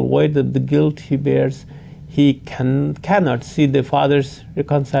terrible weight of the guilt he bears, he cannot see the Father's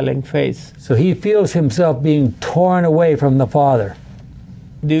reconciling face. So he feels himself being torn away from the Father.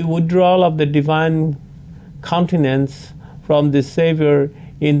 The withdrawal of the divine countenance from the Savior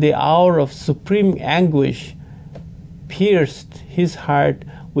in the hour of supreme anguish pierced his heart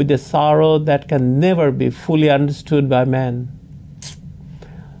with a sorrow that can never be fully understood by man.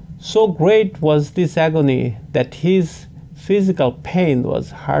 So great was this agony that his physical pain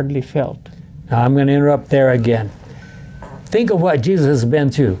was hardly felt. Now I'm going to interrupt there again. Think of what Jesus has been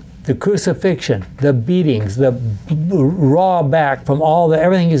through. The crucifixion, the beatings, the raw back from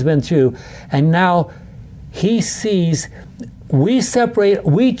everything he's been through. And now he sees,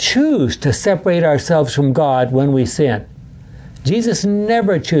 we choose to separate ourselves from God when we sin. Jesus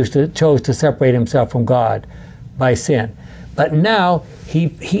never chose to separate himself from God by sin. But now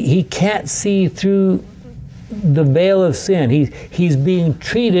he can't see through the veil of sin. He's being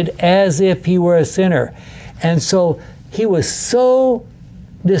treated as if he were a sinner. And so he was so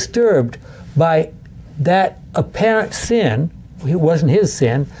disturbed by that apparent sin. It wasn't his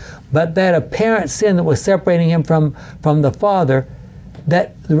sin, but that apparent sin that was separating him from the Father,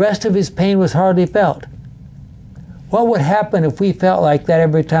 that the rest of his pain was hardly felt. What would happen if we felt like that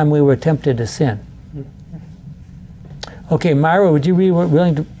every time we were tempted to sin? Okay, Myra, would you be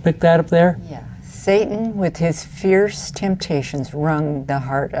willing to pick that up there? Yeah. Satan, with his fierce temptations, wrung the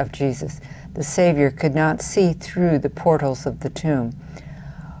heart of Jesus. The Savior could not see through the portals of the tomb.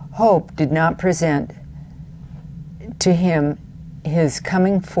 Hope did not present to him his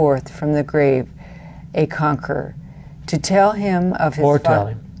coming forth from the grave a conqueror, to tell him of his... Or tell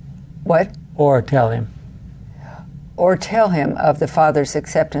him. What? Or tell him. Or tell him of the Father's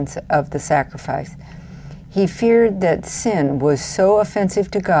acceptance of the sacrifice. He feared that sin was so offensive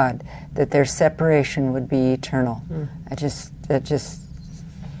to God that their separation would be eternal.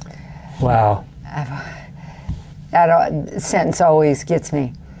 Wow. That sentence always gets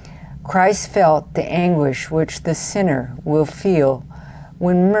me. Christ felt the anguish which the sinner will feel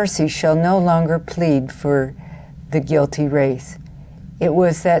when mercy shall no longer plead for the guilty race. It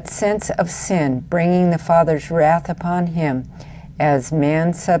was that sense of sin bringing the Father's wrath upon him as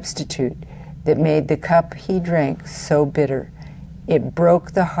man's substitute that made the cup he drank so bitter. It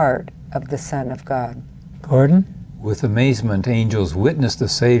broke the heart of the Son of God. Gordon? With amazement, angels witnessed the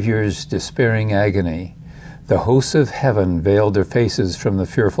Savior's despairing agony. The hosts of heaven veiled their faces from the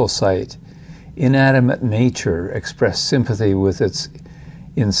fearful sight. Inanimate nature expressed sympathy with its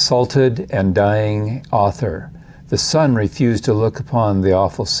insulted and dying author. The sun refused to look upon the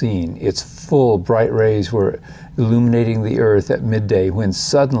awful scene. Its full, bright rays were illuminating the earth at midday when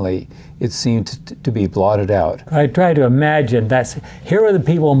suddenly it seemed to be blotted out. I try to imagine that. Here were the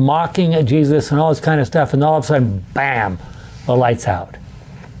people mocking at Jesus and all this kind of stuff, and all of a sudden, bam, the light's out.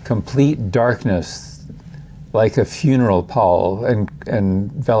 Complete darkness, like a funeral pall,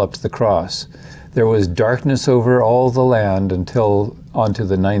 enveloped the cross. There was darkness over all the land until onto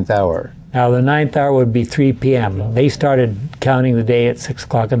the 9th hour. Now, the 9th hour would be 3 p.m. They started counting the day at 6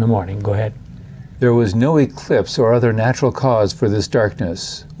 o'clock in the morning. Go ahead. There was no eclipse or other natural cause for this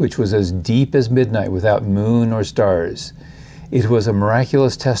darkness, which was as deep as midnight without moon or stars. It was a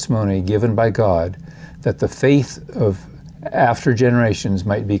miraculous testimony given by God that the faith of after generations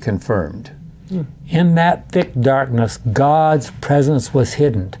might be confirmed. In that thick darkness, God's presence was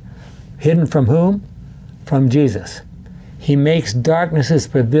hidden. Hidden from whom? From Jesus. He makes darkness his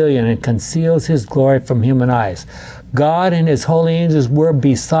pavilion and conceals his glory from human eyes. God and his holy angels were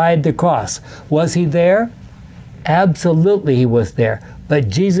beside the cross. Was he there? Absolutely he was there. But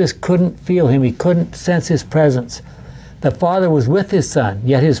Jesus couldn't feel him. He couldn't sense his presence. The Father was with his Son,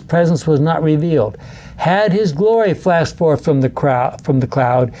 yet his presence was not revealed. Had his glory flashed forth from the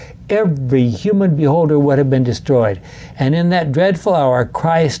cloud, every human beholder would have been destroyed. And in that dreadful hour,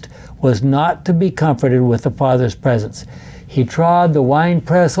 Christ was not to be comforted with the Father's presence. He trod the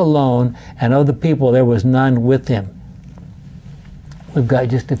winepress alone, and of the people there was none with him. We've got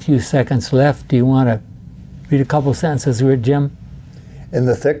just a few seconds left. Do you want to read a couple sentences here, Jim? In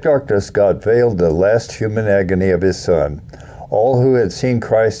the thick darkness, God veiled the last human agony of his Son. All who had seen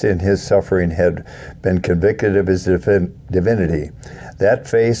Christ in his suffering had been convicted of his divinity. That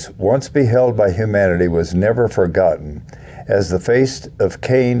face, once beheld by humanity, was never forgotten. As the face of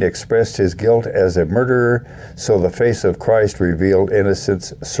Cain expressed his guilt as a murderer, so the face of Christ revealed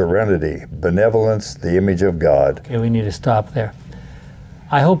innocence, serenity, benevolence, the image of God. Okay, we need to stop there.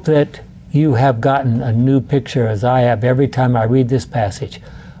 I hope that you have gotten a new picture, as I have every time I read this passage,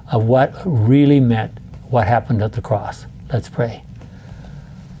 of what really meant what happened at the cross. Let's pray.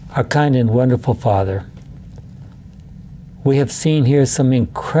 Our kind and wonderful Father, we have seen here some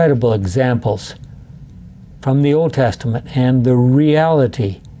incredible examples from the Old Testament and the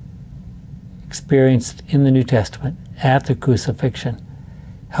reality experienced in the New Testament at the crucifixion.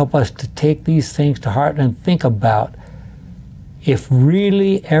 Help us to take these things to heart and think about if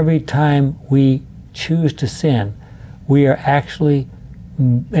really every time we choose to sin, we are actually,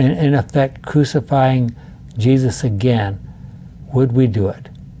 in effect, crucifying Jesus again. Would we do it?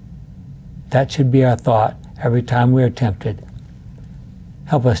 That should be our thought every time we are tempted.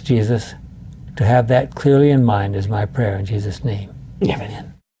 Help us, Jesus, to have that clearly in mind is my prayer in Jesus' name.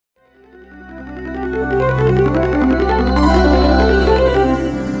 Amen.